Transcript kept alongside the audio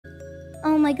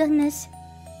Oh my goodness.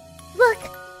 Look!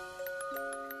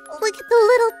 Look at the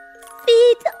little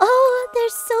feet! Oh, they're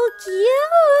so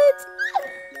cute!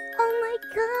 Oh my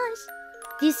gosh!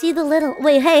 Do you see the little...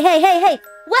 Wait, hey!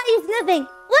 Why are you sniffing?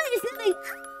 Why are you sniffing?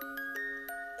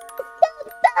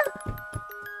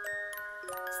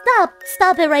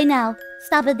 Stop it right now.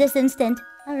 Stop it this instant.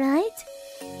 Alright?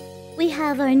 We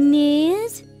have our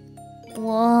knees.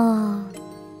 Whoa.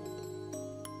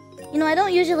 You know, I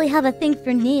don't usually have a thing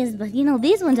for knees, but you know,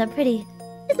 these ones are pretty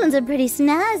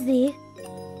snazzy.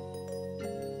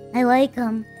 I like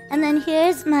them. And then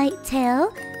here's my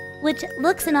tail, which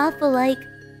looks an awful like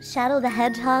Shadow the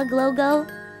Hedgehog logo.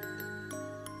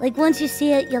 Like, once you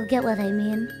see it, you'll get what I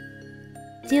mean.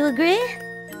 Do you agree?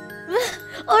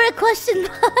 Or a question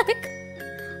mark?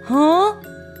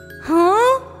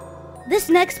 Huh? This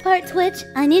next part, Twitch,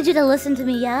 I need you to listen to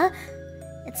me, yeah?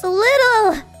 It's a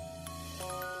little...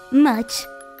 much.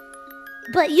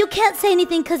 But you can't say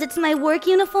anything because it's my work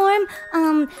uniform.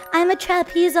 I'm a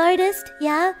trapeze artist,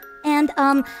 yeah? And,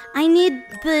 I need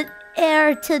the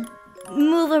air to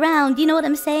move around, you know what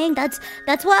I'm saying? That's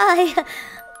why.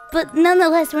 But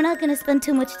nonetheless, we're not gonna spend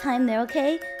too much time there,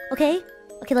 okay? Okay,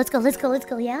 let's go,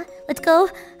 yeah? Let's go.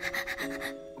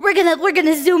 We're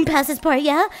gonna zoom past this part,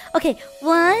 yeah? Okay,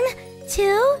 1,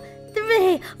 2,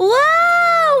 3. Wow!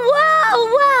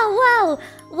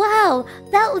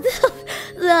 That was...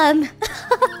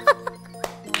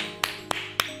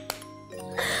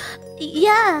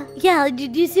 Yeah, do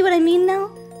you see what I mean now?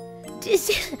 Do you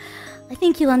see... I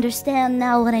think you understand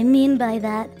now what I mean by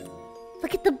that.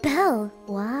 Look at the bell.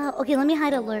 Wow. Okay, let me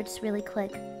hide alerts really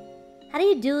quick. How do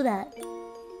you do that?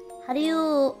 How do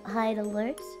you hide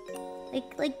alerts?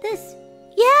 Like this.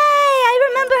 Yay! I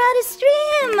remember how to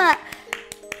stream!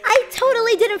 I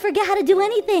totally didn't forget how to do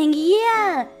anything.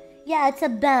 Yeah, it's a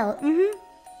bell.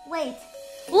 Wait.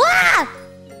 Wah!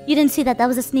 You didn't see that. That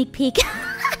was a sneak peek.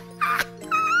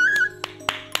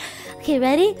 Okay,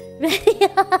 ready?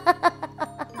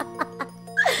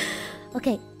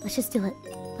 Okay, let's just do it.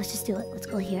 Let's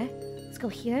go here. Let's go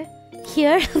here.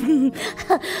 Here.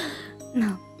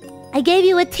 No. I gave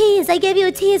you a tease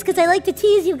because I like to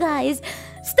tease you guys.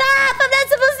 Stop! I'm not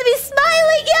supposed to be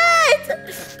smiling yet!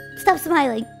 Stop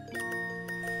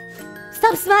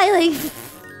smiling.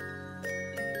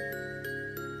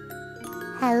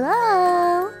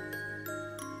 Hello?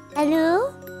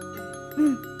 Hello?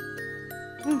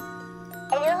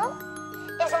 Hello?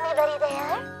 Is anybody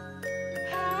there?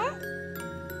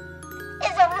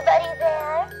 Is anybody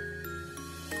there?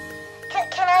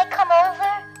 Can I come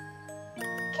over?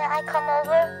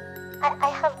 I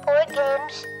have board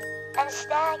games and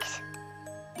snacks.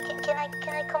 Can I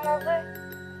come over?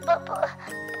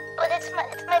 But it's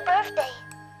my birthday.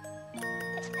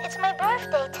 It's my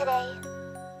birthday today.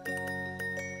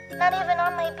 Not even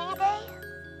on my B-day?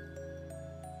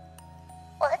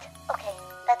 What? Okay,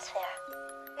 that's fair.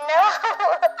 No!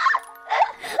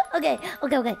 Okay.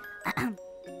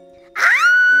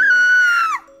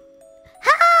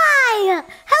 Hi!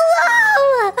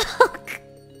 Hello!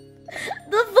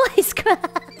 The voice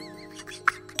crack.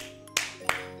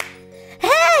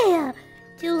 Hey!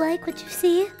 Do you like what you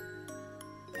see?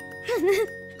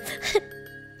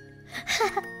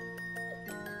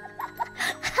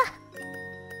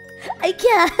 I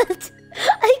can't.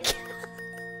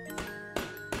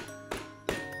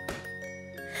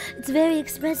 It's very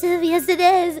expressive. Yes, it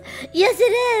is.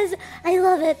 I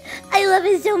love it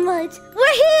so much.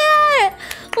 We're here!